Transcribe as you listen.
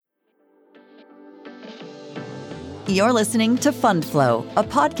You're listening to Fund Flow, a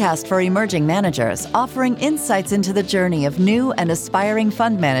podcast for emerging managers offering insights into the journey of new and aspiring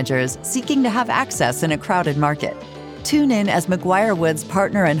fund managers seeking to have access in a crowded market. Tune in as McGuire Woods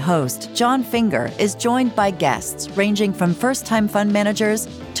partner and host, John Finger, is joined by guests ranging from first-time fund managers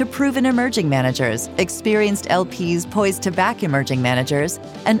to proven emerging managers, experienced LPs poised to back emerging managers,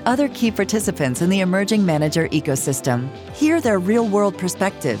 and other key participants in the emerging manager ecosystem. Hear their real-world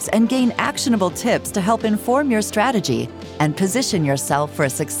perspectives and gain actionable tips to help inform your strategy and position yourself for a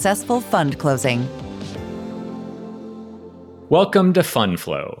successful fund closing. Welcome to Fund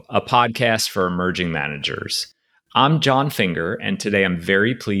Flow, a podcast for emerging managers. I'm John Finger, and today I'm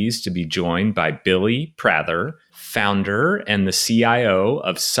very pleased to be joined by Billy Prather, founder and the CIO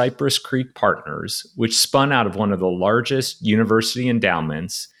of Cypress Creek Partners, which spun out of one of the largest university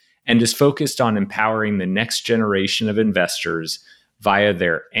endowments and is focused on empowering the next generation of investors via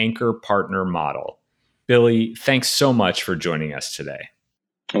their anchor partner model. Billy, thanks so much for joining us today.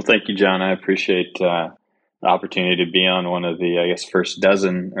 Well, thank you, John. I appreciate the opportunity to be on one of the, first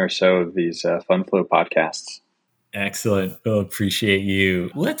dozen or so of these Fund Flow podcasts. Excellent. We'll appreciate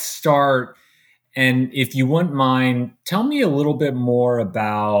you. Let's start. And if you wouldn't mind, tell me a little bit more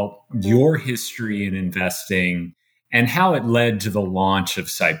about your history in investing and how it led to the launch of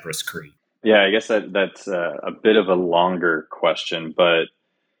Cypress Creek. Yeah, I guess that's a bit of a longer question, but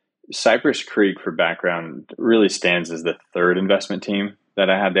Cypress Creek, for background, really stands as the third investment team that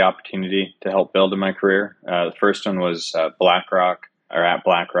I had the opportunity to help build in my career. The first one was at BlackRock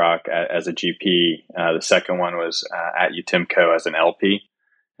as a GP. The second one was at UTIMCO as an LP,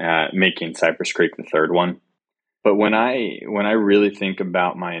 making Cypress Creek the third one. But when I really think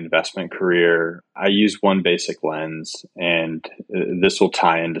about my investment career, I use one basic lens, and this will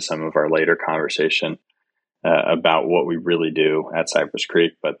tie into some of our later conversation about what we really do at Cypress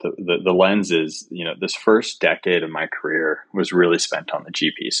Creek. But the lens is, this first decade of my career was really spent on the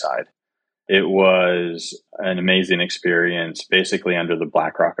GP side. It was an amazing experience, basically under the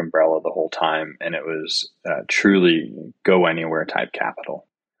BlackRock umbrella the whole time, and it was truly go anywhere type capital.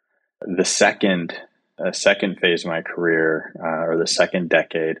 The second phase of my career, or the second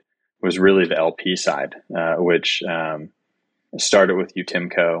decade, was really the LP side, which started with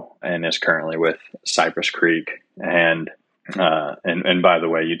UTIMCO and is currently with Cypress Creek. And by the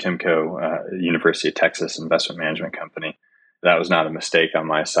way, UTIMCO, University of Texas Investment Management Company. That was not a mistake on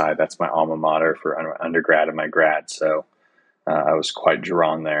my side. That's my alma mater for undergrad and my grad. So I was quite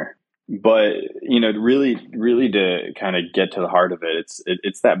drawn there. But, really to kind of get to the heart of it,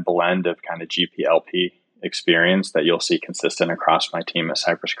 it's that blend of kind of GP-LP experience that you'll see consistent across my team at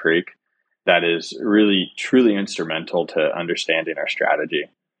Cypress Creek that is really, truly instrumental to understanding our strategy.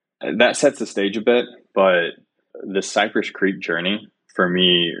 That sets the stage a bit, but the Cypress Creek journey, for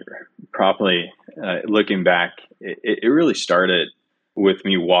me, probably looking back, it really started with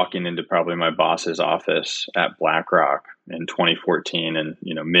me walking into probably my boss's office at BlackRock in 2014 in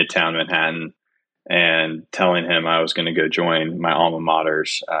Midtown Manhattan, and telling him I was going to go join my alma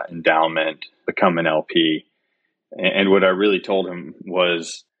mater's endowment, become an LP. And what I really told him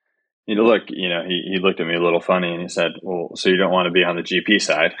was, he looked at me a little funny and he said, "Well, so you don't want to be on the GP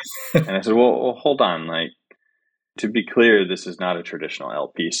side?" And I said, well, hold on, to be clear, this is not a traditional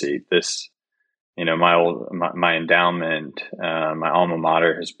LP seat. This, my endowment, my alma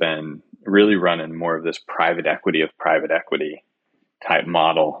mater has been really running more of this private equity type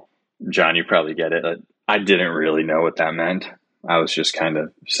model. John, you probably get it. I didn't really know what that meant. I was just kind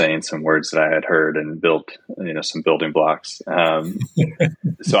of saying some words that I had heard and built, some building blocks.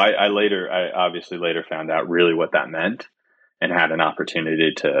 So I obviously later found out really what that meant and had an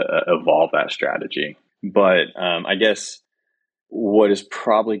opportunity to evolve that strategy. But I guess what is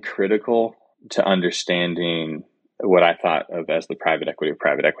probably critical to understanding what I thought of as the private equity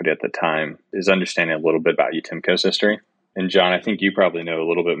at the time is understanding a little bit about UTIMCO's history. And John, I think you probably know a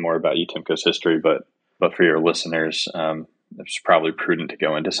little bit more about UTIMCO's history, but for your listeners, it's probably prudent to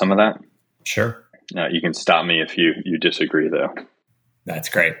go into some of that. Sure. You can stop me if you disagree, though. That's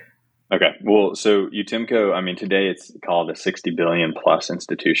great. Okay. Well, so UTIMCO, today it's called a 60 billion plus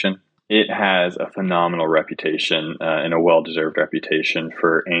institution. It has a phenomenal reputation and a well-deserved reputation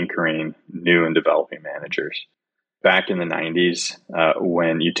for anchoring new and developing managers. Back in the 90s,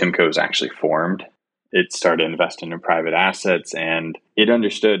 when UTIMCO was actually formed, it started investing in private assets, and it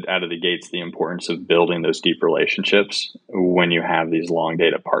understood out of the gates the importance of building those deep relationships when you have these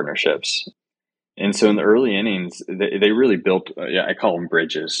long-dated partnerships. And so in the early innings, they really built, I call them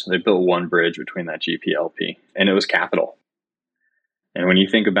bridges. They built one bridge between that GP-LP, and it was capital. And when you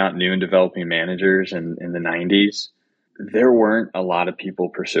think about new and developing managers in the 90s, there weren't a lot of people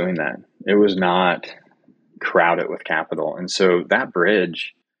pursuing that. It was not crowd it with capital. And so that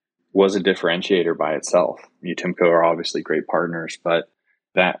bridge was a differentiator by itself. UTIMCO are obviously great partners, but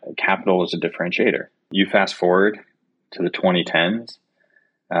that capital was a differentiator. You fast forward to the 2010s,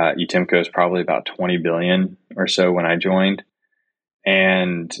 UTIMCO is probably about 20 billion or so when I joined.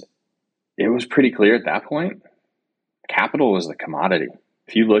 And it was pretty clear at that point, capital was the commodity.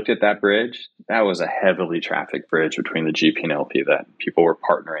 If you looked at that bridge, that was a heavily trafficked bridge between the GP and LP that people were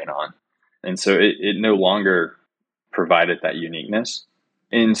partnering on. And so it no longer provided that uniqueness.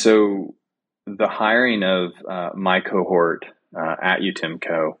 And so the hiring of my cohort at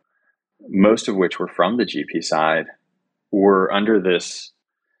UTIMCO, most of which were from the GP side, were under this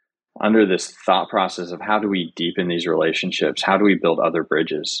thought process of how do we deepen these relationships? How do we build other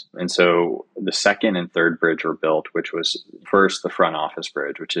bridges? And so the second and third bridge were built, which was first the front office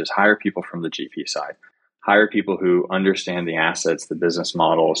bridge, which is hire people from the GP side, hire people who understand the assets, the business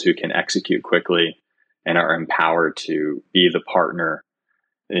models, who can execute quickly and are empowered to be the partner,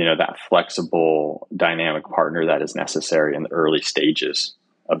 that flexible, dynamic partner that is necessary in the early stages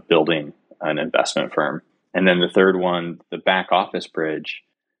of building an investment firm. And then the third one, the back office bridge,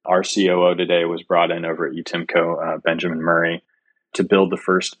 our COO today was brought in over at UTIMCO, Benjamin Murray, to build the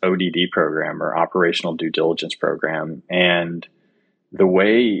first ODD program, or operational due diligence program. And the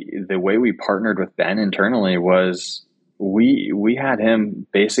way we partnered with Ben internally was we had him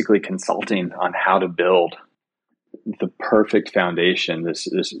basically consulting on how to build the perfect foundation, this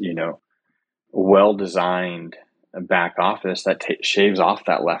well-designed back office that shaves off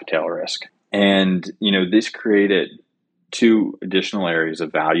that left tail risk. And, this created two additional areas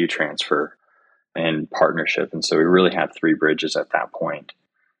of value transfer and partnership. And so we really had three bridges at that point.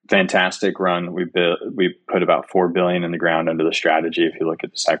 Fantastic run. We put about $4 billion in the ground under the strategy. If you look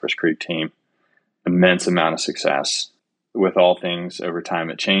at the Cypress Creek team, immense amount of success. With all things, over time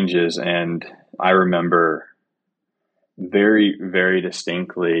it changes. And I remember very, very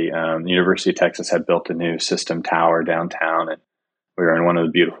distinctly, the University of Texas had built a new system tower downtown, and we were in one of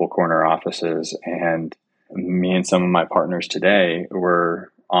the beautiful corner offices. And me and some of my partners today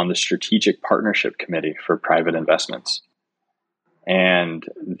were on the strategic partnership committee for private investments. And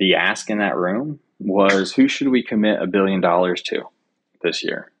the ask in that room was, who should we commit $1 billion to this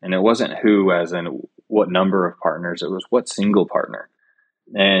year? And it wasn't who as in what number of partners, it was what single partner.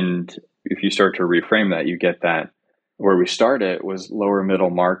 And if you start to reframe that, you get that where we started was lower middle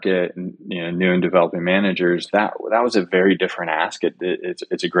market and new and developing managers. That was a very different ask.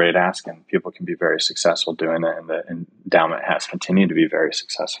 It's a great ask, and people can be very successful doing it. And the endowment has continued to be very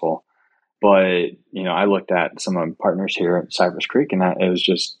successful. But I looked at some of my partners here at Cypress Creek, and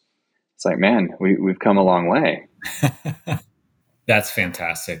it's like, man, we've come a long way. That's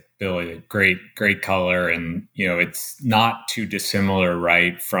fantastic, Billy. Great color, and it's not too dissimilar,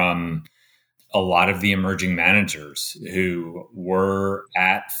 right, from a lot of the emerging managers who were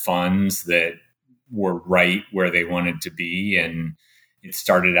at funds that were right where they wanted to be. And it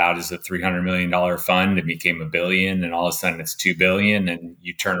started out as a $300 million fund and became $1 billion. And all of a sudden it's $2 billion. And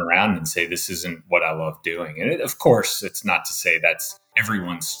you turn around and say, this isn't what I love doing. And of course, it's not to say that's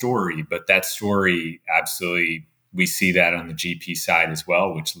everyone's story, but that story, absolutely, we see that on the GP side as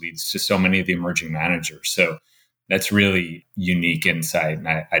well, which leads to so many of the emerging managers. So that's really unique insight, and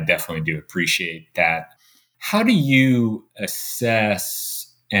I definitely do appreciate that. How do you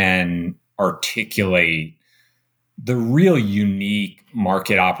assess and articulate the real unique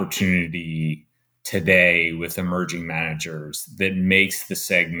market opportunity today with emerging managers that makes the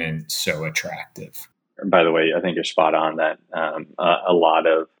segment so attractive? By the way, I think you're spot on that a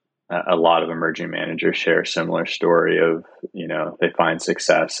lot of emerging managers share a similar story of, they find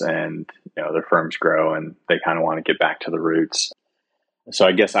success and, their firms grow and they kind of want to get back to the roots. So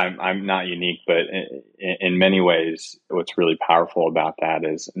I guess I'm not unique, but in many ways, what's really powerful about that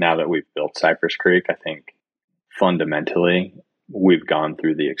is now that we've built Cypress Creek, I think fundamentally we've gone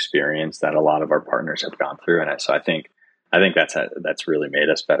through the experience that a lot of our partners have gone through. And so I think that's really made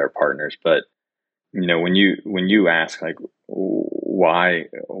us better partners. But, when you ask like,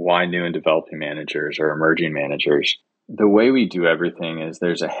 why new and developing managers or emerging managers, the way we do everything is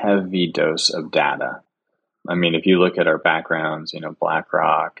there's a heavy dose of data. I mean, if you look at our backgrounds,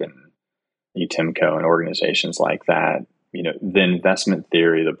 BlackRock and UTIMCO and organizations like that, the investment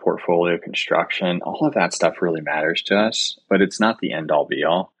theory, the portfolio construction, all of that stuff really matters to us, but it's not the end all be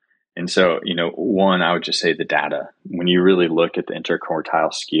all. And so, one, I would just say the data. When you really look at the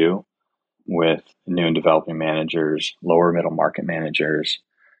interquartile skew with new and developing managers, lower middle market managers,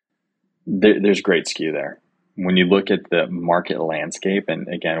 there's great skew there. When you look at the market landscape,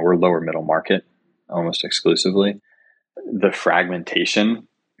 and again, we're lower middle market almost exclusively, the fragmentation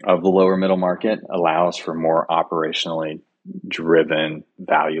of the lower middle market allows for more operationally driven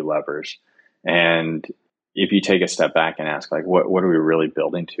value levers. And if you take a step back and ask, like, what are we really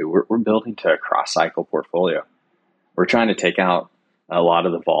building to? We're building to a cross cycle portfolio. We're trying to take out a lot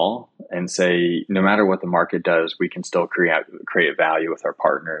of the vol and say, no matter what the market does, we can still create value with our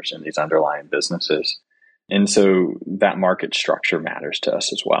partners in these underlying businesses. And so that market structure matters to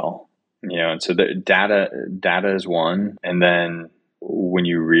us as well. And so the data is one. And then when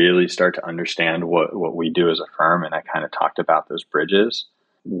you really start to understand what we do as a firm, and I kind of talked about those bridges,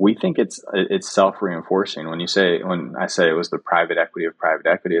 we think it's self-reinforcing. When I say it was the private equity of private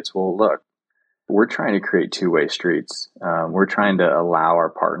equity, it's, well, look, we're trying to create two-way streets. We're trying to allow our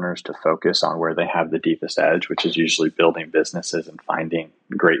partners to focus on where they have the deepest edge, which is usually building businesses and finding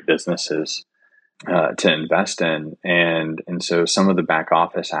great businesses to invest in. And so some of the back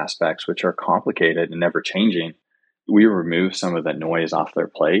office aspects, which are complicated and never changing, we remove some of the noise off their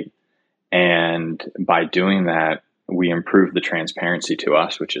plate. And by doing that, we improve the transparency to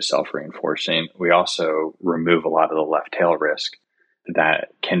us, which is self-reinforcing. We also remove a lot of the left tail risk that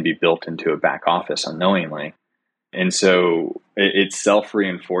can be built into a back office unknowingly. And so it's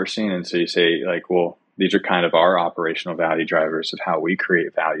self-reinforcing. And so you say, like, well, these are kind of our operational value drivers of how we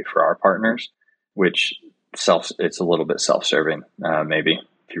create value for our partners, which it's a little bit self-serving, maybe,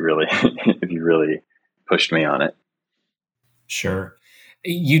 if you really pushed me on it. Sure.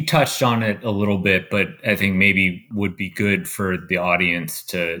 You touched on it a little bit, but I think maybe would be good for the audience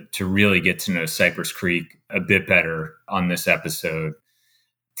to really get to know Cypress Creek a bit better on this episode.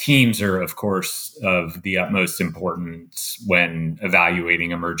 Teams are, of course, of the utmost importance when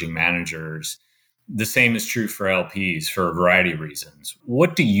evaluating emerging managers. The same is true for LPs for a variety of reasons.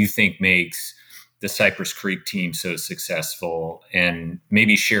 What do you think makes the Cypress Creek team so successful? And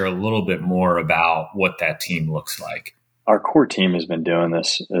maybe share a little bit more about what that team looks like. Our core team has been doing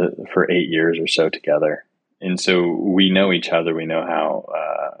this for 8 years or so together. And so we know each other. We know how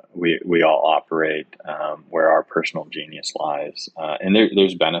we all operate, where our personal genius lies. And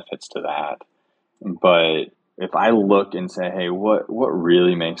there's benefits to that. But if I look and say, hey, what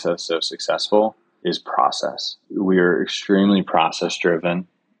really makes us so successful is process. We are extremely process driven.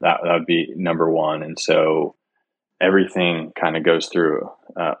 That would be number one. And so everything kind of goes through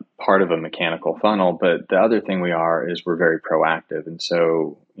part of a mechanical funnel. But the other thing is we're very proactive. And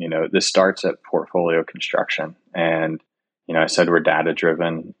so, this starts at portfolio construction. And, I said we're data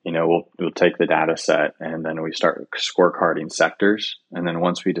driven. We'll take the data set and then we start scorecarding sectors. And then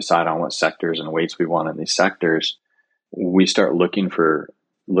once we decide on what sectors and weights we want in these sectors, we start looking for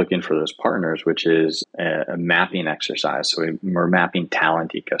those partners, which is a mapping exercise. So we're mapping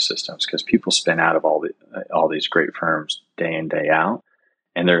talent ecosystems because people spin out of all these great firms day in, day out.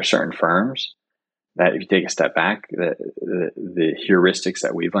 And there are certain firms that, if you take a step back, the heuristics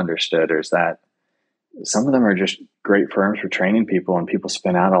that we've understood is that some of them are just great firms for training people, and people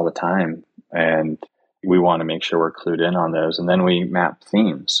spin out all the time. And we want to make sure we're clued in on those. And then we map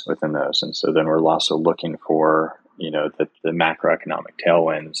themes within those. And so then we're also looking for the macroeconomic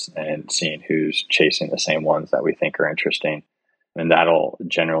tailwinds and seeing who's chasing the same ones that we think are interesting. And that'll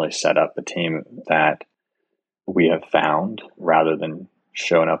generally set up a team that we have found rather than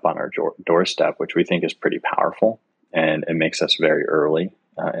showing up on our doorstep, which we think is pretty powerful. And it makes us very early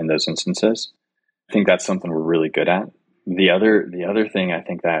in those instances. I think that's something we're really good at. The other thing I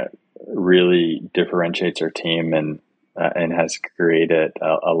think that really differentiates our team and has created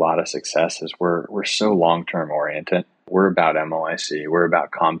a lot of success is we're so long-term oriented. We're about MOIC. We're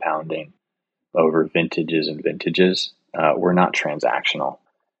about compounding over vintages and vintages. We're not transactional.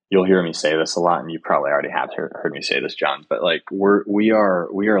 You'll hear me say this a lot, and you probably already have heard me say this, John. But like we are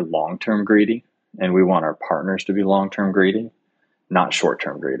long-term greedy, and we want our partners to be long-term greedy, not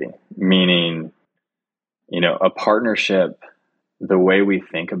short-term greedy. Meaning, a partnership, the way we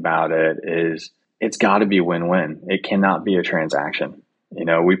think about it is, it's got to be win-win. It cannot be a transaction.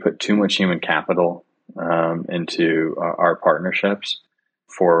 We put too much human capital into our partnerships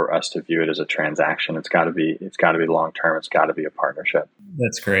for us to view it as a transaction. It's got to be long-term. It's got to be a partnership.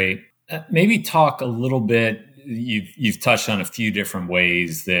 That's great. Maybe talk a little bit. You've touched on a few different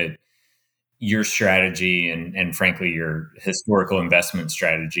ways that your strategy and frankly your historical investment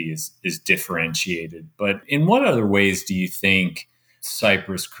strategy is differentiated. But in what other ways do you think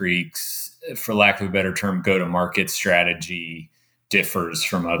Cypress Creek's, for lack of a better term, go-to-market strategy differs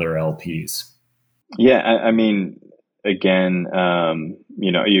from other LPs? Yeah, I mean, again,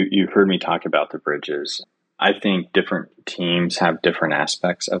 you've heard me talk about the bridges. I think different teams have different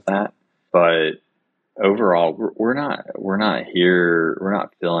aspects of that, but overall, we're not here. We're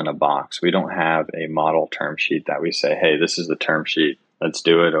not filling a box. We don't have a model term sheet that we say, hey, this is the term sheet let's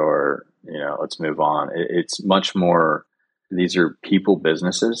do it, or, let's move on. It's much more, these are people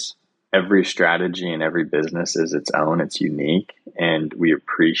businesses. Every strategy and every business is its own, it's unique, and we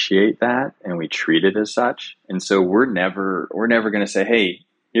appreciate that and we treat it as such. And so we're never going to say, hey,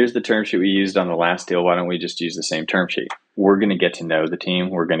 here's the term sheet we used on the last deal. Why don't we just use the same term sheet? We're going to get to know the team.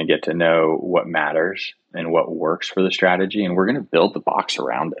 We're going to get to know what matters and what works for the strategy. And we're going to build the box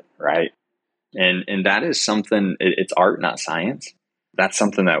around it. Right. And that is something, it's art, not science. That's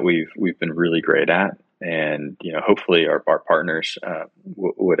something that we've been really great at. And, hopefully our partners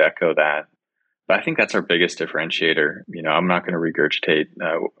would echo that. But I think that's our biggest differentiator. I'm not going to regurgitate,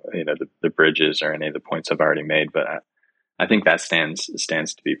 the bridges or any of the points I've already made, but I think that stands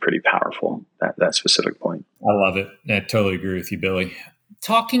to be pretty powerful, that specific point. I love it. I totally agree with you, Billy.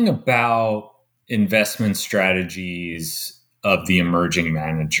 Talking about investment strategies of the emerging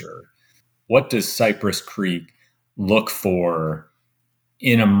manager, what does Cypress Creek look for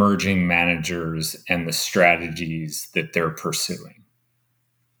in emerging managers and the strategies that they're pursuing?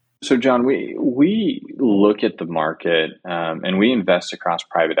 So, John, we look at the market and we invest across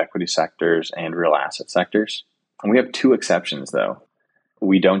private equity sectors and real asset sectors. And we have two exceptions, though.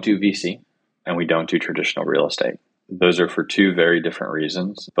 We don't do VC and we don't do traditional real estate. Those are for two very different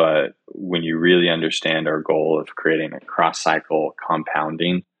reasons. But when you really understand our goal of creating a cross-cycle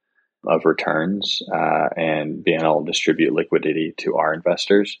compounding of returns and being able to distribute liquidity to our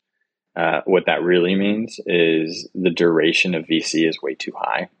investors, what that really means is the duration of VC is way too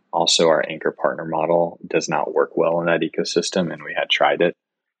high. Also, our anchor partner model does not work well in that ecosystem, and we had tried it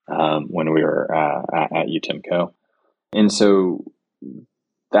when we were at UTIMCO. And so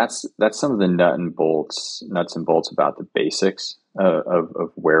that's some of the nuts and bolts about the basics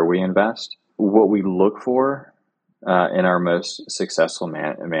of where we invest. What we look for in our most successful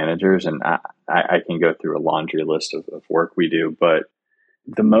managers, and I can go through a laundry list of work we do, but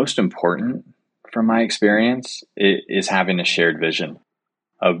the most important, from my experience, is having a shared vision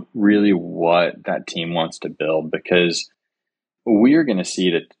of really what that team wants to build, because we are going to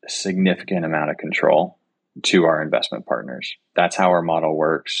cede a significant amount of control to our investment partners. That's how our model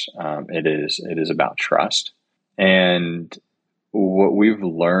works. It is about trust. And what we've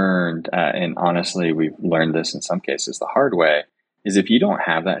learned, and honestly, we've learned this in some cases the hard way, is if you don't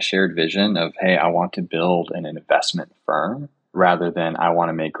have that shared vision of, hey, I want to build an investment firm rather than I want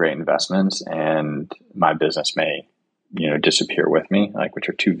to make great investments and my business may, disappear with me, which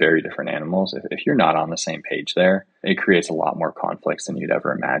are two very different animals. If you're not on the same page there, it creates a lot more conflicts than you'd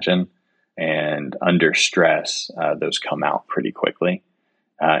ever imagine. And under stress, those come out pretty quickly.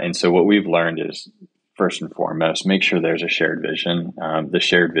 And so what we've learned is, first and foremost, make sure there's a shared vision. The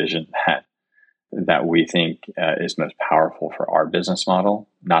shared vision that we think is most powerful for our business model.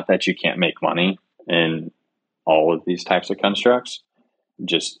 Not that you can't make money in all of these types of constructs.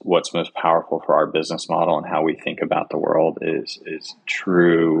 Just what's most powerful for our business model and how we think about the world is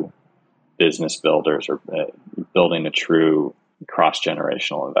true business builders, or building a true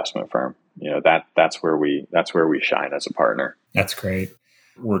cross-generational investment firm. That's where we shine as a partner. That's great.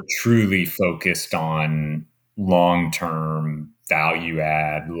 We're truly focused on long-term value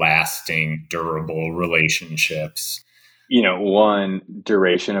add, lasting, durable relationships. One,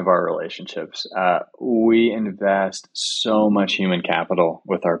 duration of our relationships. We invest so much human capital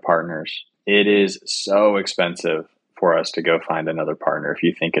with our partners. It is so expensive for us to go find another partner if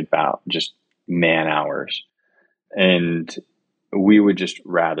you think about just man hours. And we would just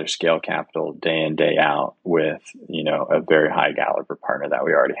rather scale capital day in, day out with, a very high caliber partner that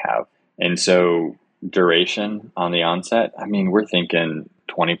we already have. And so duration on the onset, we're thinking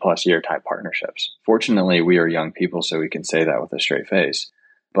 20 plus year type partnerships. Fortunately, we are young people, so we can say that with a straight face.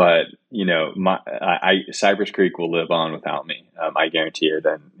 But, Cypress Creek will live on without me. I guarantee it.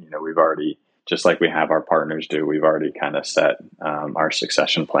 And, we've already, just like we have our partners do, we've already kind of set our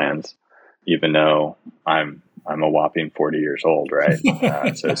succession plans, even though I'm a whopping 40 years old, right?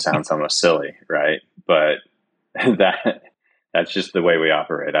 So it sounds almost silly, right? But that's just the way we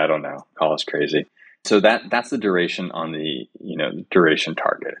operate. I don't know. Call us crazy. So that's the duration on the duration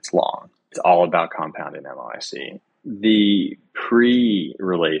target. It's long. It's all about compounding MOIC. The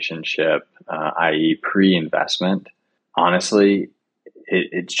pre-relationship, i.e. pre-investment, honestly,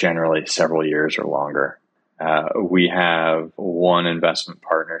 it's generally several years or longer. We have one investment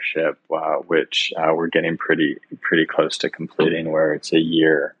partnership, which we're getting pretty close to completing, where it's a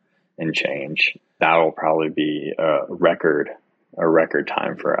year and change. That will probably be a record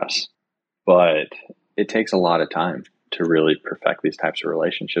time for us. But it takes a lot of time to really perfect these types of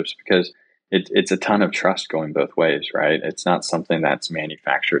relationships, because it's a ton of trust going both ways, right? It's not something that's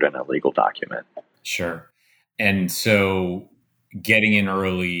manufactured in a legal document. Sure. And so getting in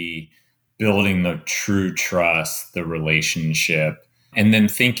early, building the true trust, the relationship, and then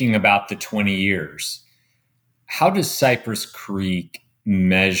thinking about the 20 years. How does Cypress Creek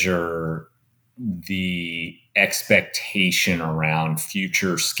measure the expectation around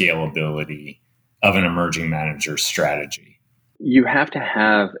future scalability of an emerging manager strategy? You have to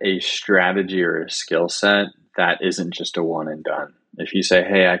have a strategy or a skill set that isn't just a one and done. If you say,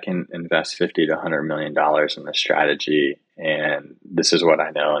 hey, I can invest $50 to $100 million in this strategy, and this is what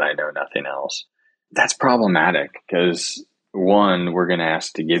I know, and I know nothing else, that's problematic because one, we're going to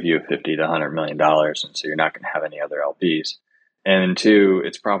ask to give you $50 to $100 million, and so you're not going to have any other LPs. And two,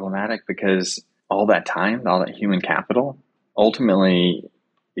 it's problematic because all that time, all that human capital, ultimately,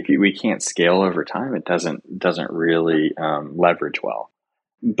 if we can't scale over time, it doesn't really leverage well.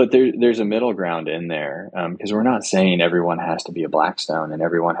 But there's a middle ground in there because we're not saying everyone has to be a Blackstone and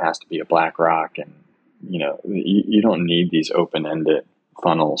everyone has to be a BlackRock, and you don't need these open-ended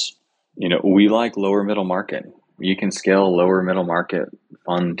funnels. We like lower middle market. You can scale a lower middle market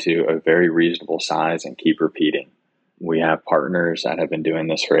fund to a very reasonable size and keep repeating. We have partners that have been doing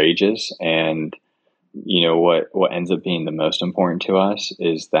this for ages, and what ends up being the most important to us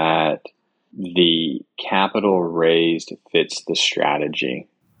is that the capital raised fits the strategy.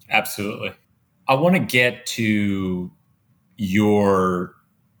 Absolutely. I want to get to your,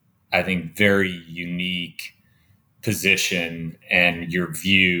 I think, very unique position and your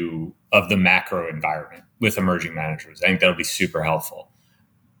view of the macro environment with emerging managers. I think that'll be super helpful.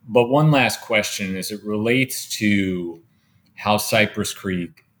 But one last question as it relates to how Cypress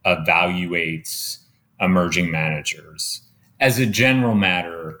Creek evaluates emerging managers. As a general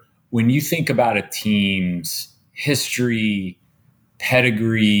matter, when you think about a team's history,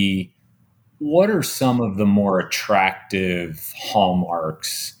 pedigree, what are some of the more attractive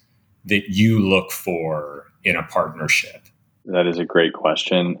hallmarks that you look for in a partnership? That is a great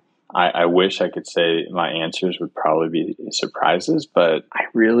question. I wish I could say my answers would probably be surprises, but I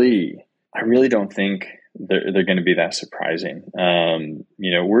really don't think they're going to be that surprising.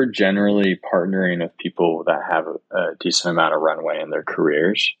 We're generally partnering with people that have a decent amount of runway in their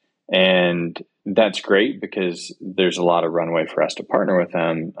careers. And that's great because there's a lot of runway for us to partner with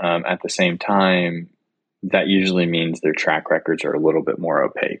them. At the same time, that usually means their track records are a little bit more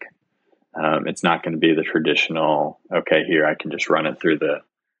opaque. It's not going to be the traditional, okay, here I can just run it through the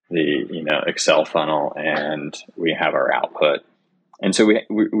Excel funnel and we have our output. And so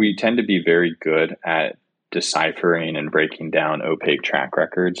we tend to be very good at deciphering and breaking down opaque track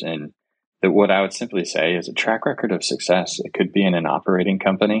records. And what I would simply say is a track record of success. It could be in an operating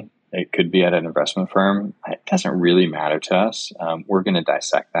company. It could be at an investment firm. It doesn't really matter to us. We're going to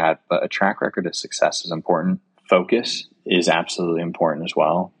dissect that. But a track record of success is important. Focus is absolutely important as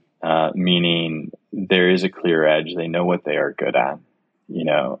well, meaning there is a clear edge. They know what they are good at,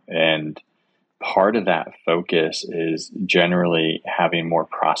 and part of that focus is generally having more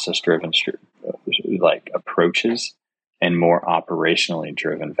process-driven approaches and more operationally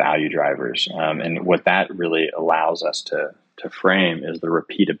driven value drivers. And what that really allows us to frame is the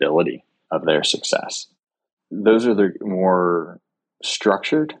repeatability of their success. Those are the more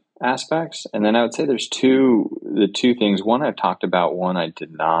structured aspects. And then I would say there's the two things. One I've talked about, one I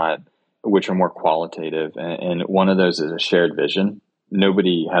did not, which are more qualitative. And one of those is a shared vision.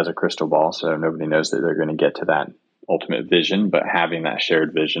 Nobody has a crystal ball, so nobody knows that they're going to get to that ultimate vision, but having that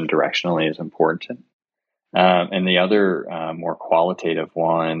shared vision directionally is important. And the other more qualitative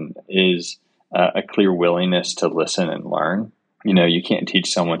one is a clear willingness to listen and learn. You can't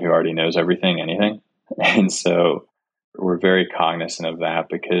teach someone who already knows anything. And so we're very cognizant of that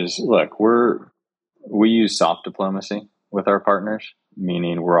because, look, we use soft diplomacy with our partners,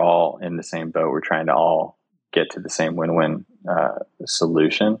 meaning we're all in the same boat. We're trying to all get to the same win-win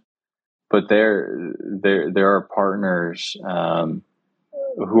solution. But there are partners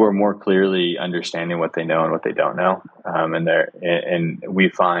who are more clearly understanding what they know and what they don't know, and we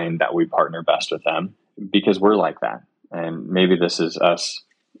find that we partner best with them because we're like that. And maybe this is us,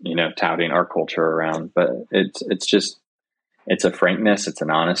 touting our culture around, but it's a frankness, it's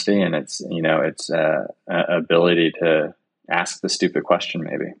an honesty, and it's a ability to ask the stupid question,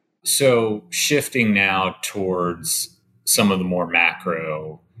 maybe. So shifting now towards some of the more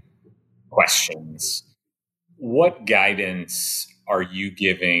macro questions, what guidance are you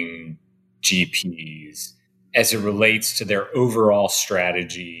giving GPs as it relates to their overall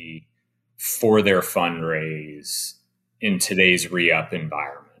strategy for their fundraise in today's re-up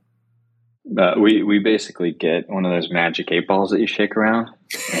environment? We basically get one of those magic 8 balls that you shake around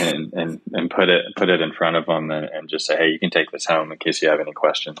and put it in front of them and just say, hey, you can take this home in case you have any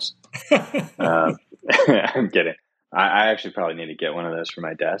questions. I'm kidding. I actually probably need to get one of those for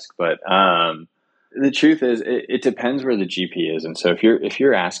my desk, but the truth is, it depends where the GP is. And so if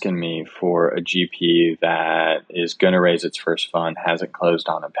you're asking me for a GP that is going to raise its first fund, hasn't closed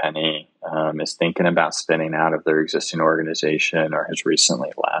on a penny, is thinking about spinning out of their existing organization or has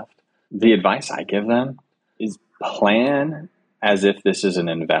recently left, the advice I give them is plan as if this is an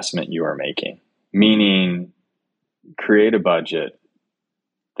investment you are making, meaning create a budget.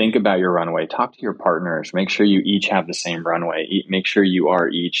 Think about your runway, talk to your partners, make sure you each have the same runway, make sure you are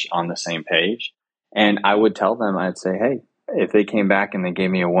each on the same page. And I would tell them, I'd say, hey, if they came back and they gave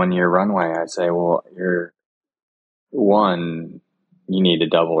me a 1-year runway, I'd say, well, you need to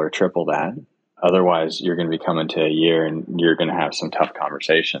double or triple that. Otherwise, you're going to be coming to a year and you're going to have some tough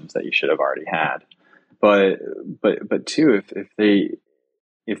conversations that you should have already had. But two,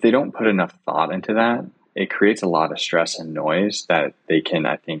 if they don't put enough thought into that, it creates a lot of stress and noise that they can,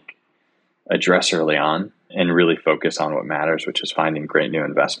 I think, address early on and really focus on what matters, which is finding great new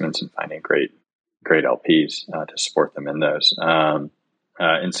investments and finding great LPs to support them in those.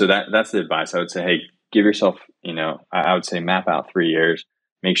 And so that's the advice I would say. Hey, give yourself, I would say map out 3 years,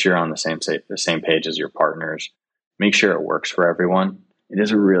 make sure you're on the same page as your partners, make sure it works for everyone. It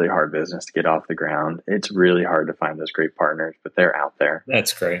is a really hard business to get off the ground. It's really hard to find those great partners, but they're out there.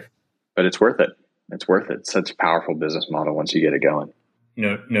 That's great. But it's worth it. It's worth it. It's such a powerful business model once you get it going.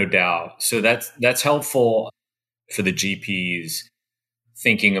 No doubt. So that's helpful for the GPs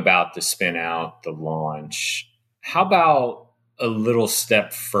thinking about the spin out, the launch. How about a little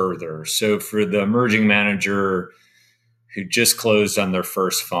step further? So for the emerging manager who just closed on their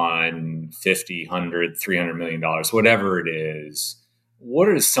first fund, $50, $100, $300 million, whatever it is, what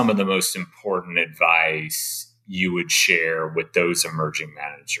is some of the most important advice you would share with those emerging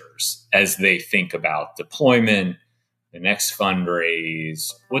managers as they think about deployment, the next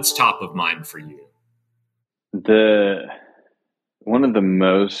fundraise? What's top of mind for you? One of the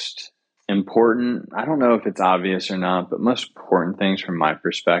most important, I don't know if it's obvious or not, but most important things from my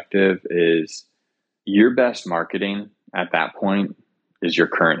perspective is your best marketing at that point is your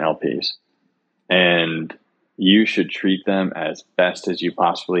current LPs. And you should treat them as best as you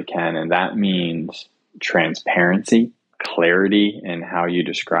possibly can. And that means transparency, clarity in how you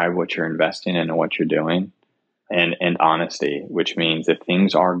describe what you're investing in and what you're doing, and honesty, which means if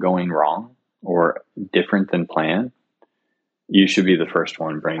things are going wrong or different than planned, you should be the first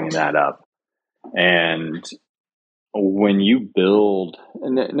one bringing that up. And when you build,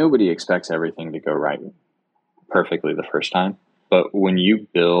 and nobody expects everything to go right perfectly the first time, but when you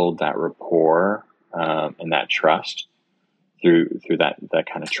build that rapport and that trust through that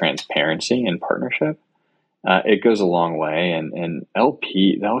kind of transparency and partnership, it goes a long way. And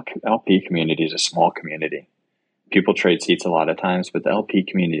the LP community is a small community. People trade seats a lot of times, but the LP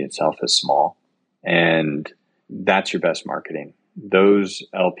community itself is small, and that's your best marketing. Those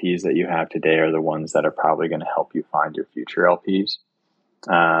LPs that you have today are the ones that are probably going to help you find your future LPs.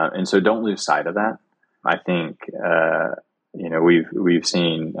 And so don't lose sight of that. I think, we've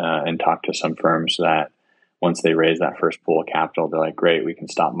seen and talked to some firms that once they raise that first pool of capital, they're like, great, we can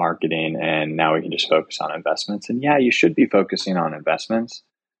stop marketing and now we can just focus on investments. And yeah, you should be focusing on investments,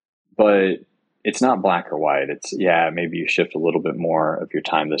 but it's not black or white. It's, maybe you shift a little bit more of your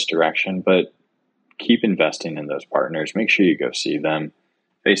time this direction, but keep investing in those partners. Make sure you go see them.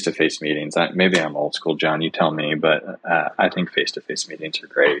 Face-to-face meetings. Maybe I'm old school, John, you tell me, but I think face-to-face meetings are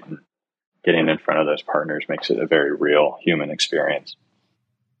great. And getting in front of those partners makes it a very real human experience.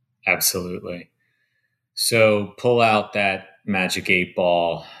 Absolutely. So pull out that magic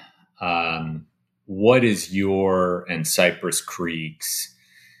 8-ball. What is your and Cypress Creek's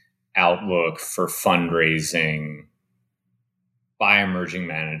outlook for fundraising by emerging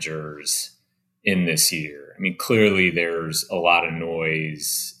managers in this year? I mean, clearly there's a lot of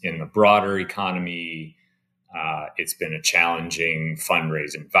noise in the broader economy. It's been a challenging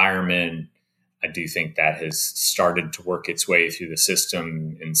fundraise environment. I do think that has started to work its way through the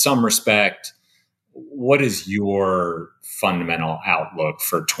system in some respect. What is your fundamental outlook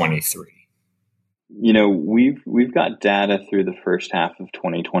for 23? We've got data through the first half of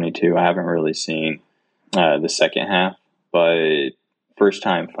 2022. I haven't really seen the second half, but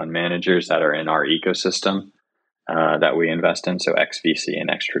first-time fund managers that are in our ecosystem that we invest in, so ex-VC and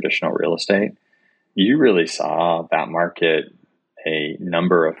ex-traditional real estate, you really saw that market, a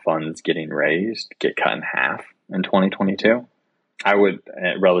number of funds getting raised, get cut in half in 2022. I would,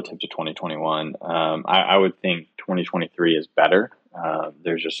 relative to 2021, I would think 2023 is better.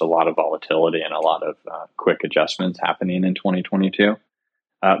 There's just a lot of volatility and a lot of quick adjustments happening in 2022.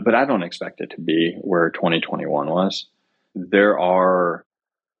 But I don't expect it to be where 2021 was. There are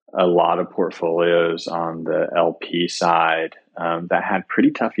a lot of portfolios on the LP side that had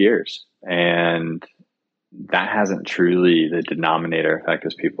pretty tough years. And that hasn't truly, the denominator effect,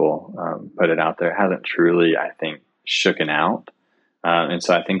 as people put it out there, hasn't truly, I think, shooken out. And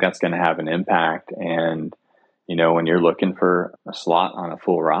so I think that's going to have an impact. And, when you're looking for a slot on a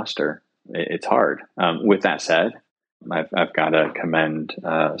full roster, it's hard. With that said, I've got to commend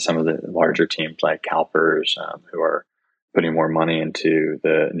some of the larger teams like CalPERS who are putting more money into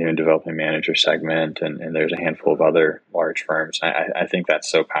the new and developing manager segment. And there's a handful of other large firms. I think that's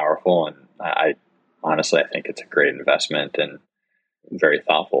so powerful. And I honestly think it's a great investment and very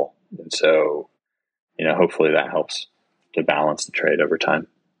thoughtful. And so, hopefully that helps to balance the trade over time.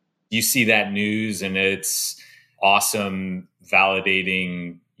 You see that news and it's awesome,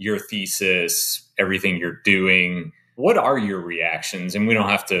 validating your thesis, everything you're doing. What are your reactions? And we don't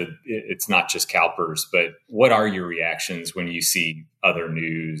have to, it's not just CalPERS, but what are your reactions when you see other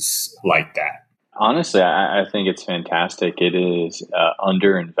news like that? Honestly, I think it's fantastic. It is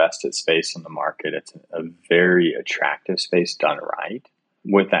underinvested space in the market. It's a very attractive space done right.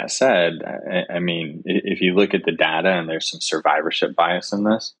 With that said, I mean, if you look at the data, and there's some survivorship bias in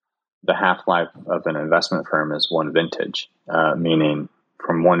this, the half-life of an investment firm is one vintage, meaning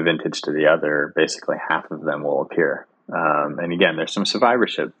from one vintage to the other, basically half of them will appear. And again, there's some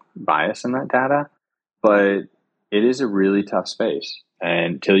survivorship bias in that data, but it is a really tough space.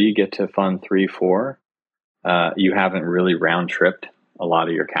 And until you get to fund 3, 4, you haven't really round-tripped a lot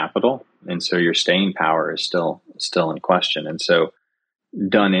of your capital. And so your staying power is still in question. And so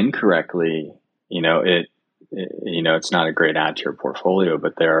done incorrectly, it's not a great add to your portfolio,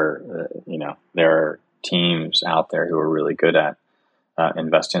 but there are teams out there who are really good at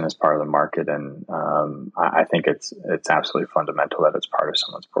investing as part of the market. And I think it's absolutely fundamental that it's part of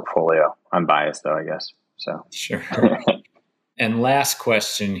someone's portfolio. I'm biased though, I guess. So sure. And last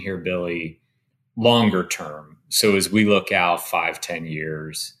question here, Billy, longer term. So as we look out 5-10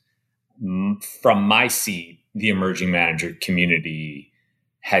 years, from my seat, the emerging manager community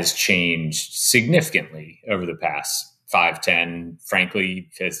has changed significantly over the past 5-10, frankly,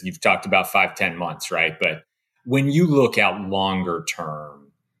 as you've talked about 5-10 months, right? But when you look out longer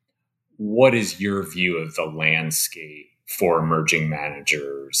term, what is your view of the landscape for emerging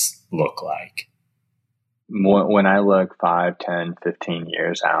managers look like? When I look 5, 10, 15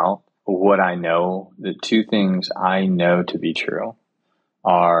 years out, what I know, the two things I know to be true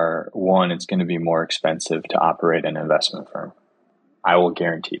are, one, it's going to be more expensive to operate an investment firm. I will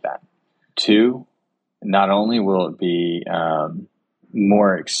guarantee that. 2, not only will it be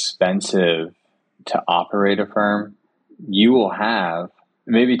more expensive to operate a firm, you will have,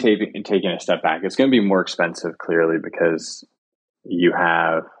 maybe taking a step back, it's going to be more expensive clearly because you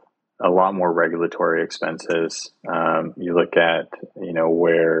have a lot more regulatory expenses. You look at,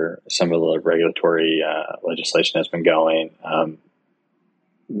 where some of the regulatory legislation has been going.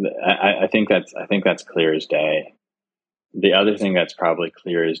 I think that's clear as day. The other thing that's probably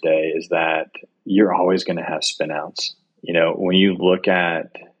clear as day is that you're always going to have spinouts. When you look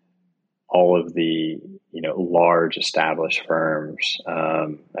at all of the, large established firms,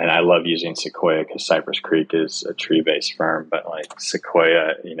 and I love using Sequoia because Cypress Creek is a tree-based firm, but like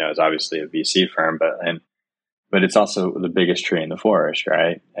Sequoia, is obviously a VC firm, but it's also the biggest tree in the forest,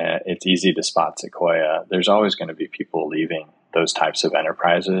 right? It's easy to spot Sequoia. There's always going to be people leaving those types of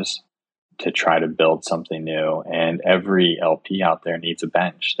enterprises to try to build something new. And every LP out there needs a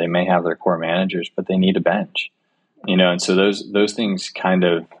bench. They may have their core managers, but they need a bench, and so those things kind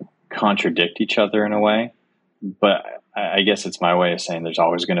of contradict each other in a way. But I guess it's my way of saying there's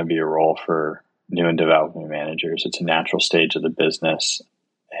always going to be a role for new and developing managers. It's a natural stage of the business,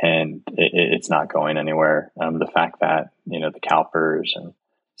 and it's not going anywhere. The fact that, the CalPERS and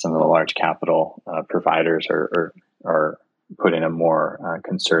some of the large capital providers are putting a more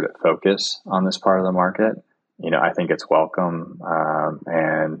concerted focus on this part of the market, I think it's welcome.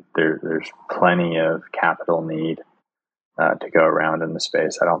 And there's plenty of capital need to go around in the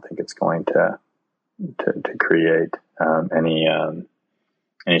space. I don't think it's going to create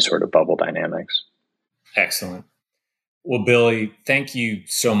any sort of bubble dynamics. Excellent. Well, Billy, thank you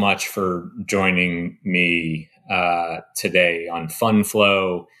so much for joining me today on Fund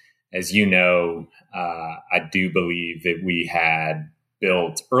Flow. As you know, I do believe that we had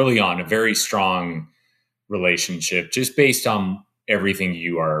built early on a very strong relationship just based on everything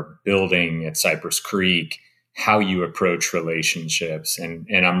you are building at Cypress Creek, how you approach relationships. And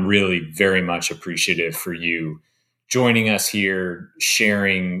I'm really very much appreciative for you joining us here,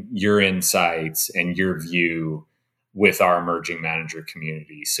 sharing your insights and your view with our emerging manager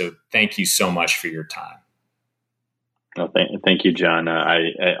community. So thank you so much for your time. Well, thank you, John.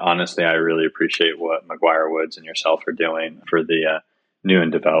 I honestly, I really appreciate what McGuire Woods and yourself are doing for the new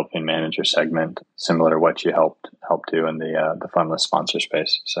and developing manager segment, similar to what you helped do in the fundless sponsor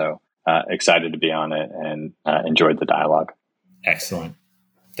space. So excited to be on it and enjoyed the dialogue. Excellent.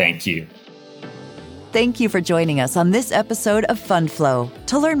 Thank you. Thank you for joining us on this episode of Fund Flow.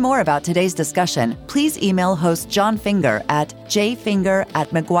 To learn more about today's discussion, please email host John Finger at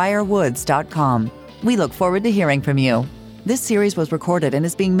jfinger@mcguirewoods.com. We look forward to hearing from you. This series was recorded and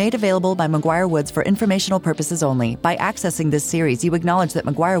is being made available by McGuire Woods for informational purposes only. By accessing this series, you acknowledge that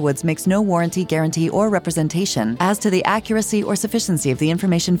McGuire Woods makes no warranty, guarantee, or representation as to the accuracy or sufficiency of the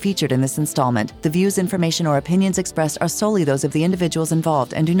information featured in this installment. The views, information, or opinions expressed are solely those of the individuals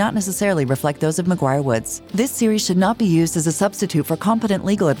involved and do not necessarily reflect those of McGuire Woods. This series should not be used as a substitute for competent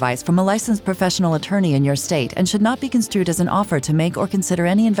legal advice from a licensed professional attorney in your state and should not be construed as an offer to make or consider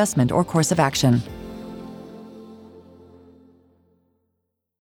any investment or course of action.